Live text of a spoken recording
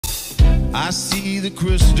I see the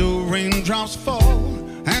crystal raindrops fall,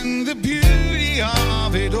 and the beauty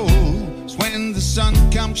of it all is when the sun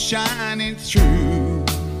comes shining through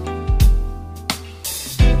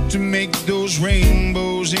to make those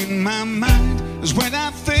rainbows in my mind. Is when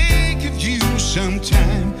I think of you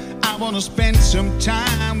sometime. I want to spend some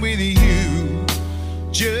time with you,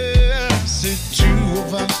 just the two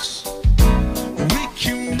of us. We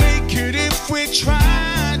can make it if we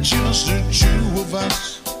try, just the two of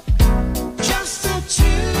us. Just the two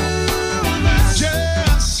of us.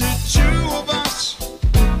 Just the two of us.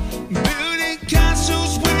 Building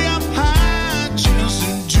castles way up high, just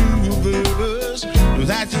the two of us.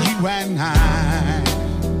 That's you and I.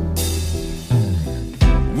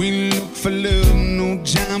 We look for love, no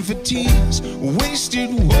time for tears. Wasted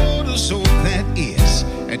water, so that is.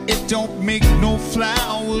 And it don't make no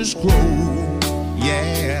flowers grow.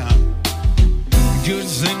 Yeah. Good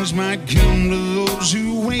things might come to those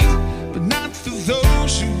who wait, but not for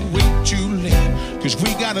those who wait too late. 'Cause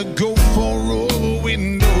we gotta go for all we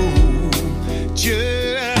know.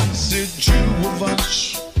 Just the two of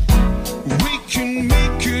us. We can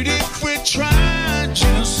make it if we try.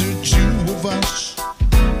 Just the two of us.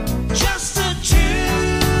 Just the two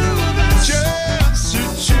of us. Just the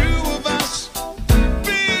two of us.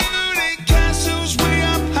 Building castles way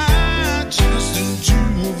up high. Just the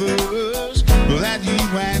two of us. That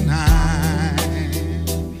you and I.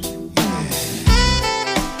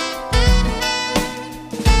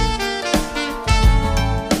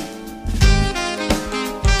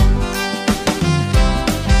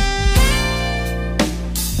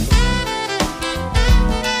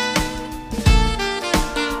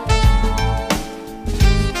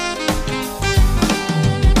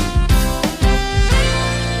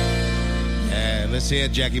 Yeah, let's hear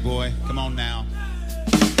it, Jackie boy. Come on now.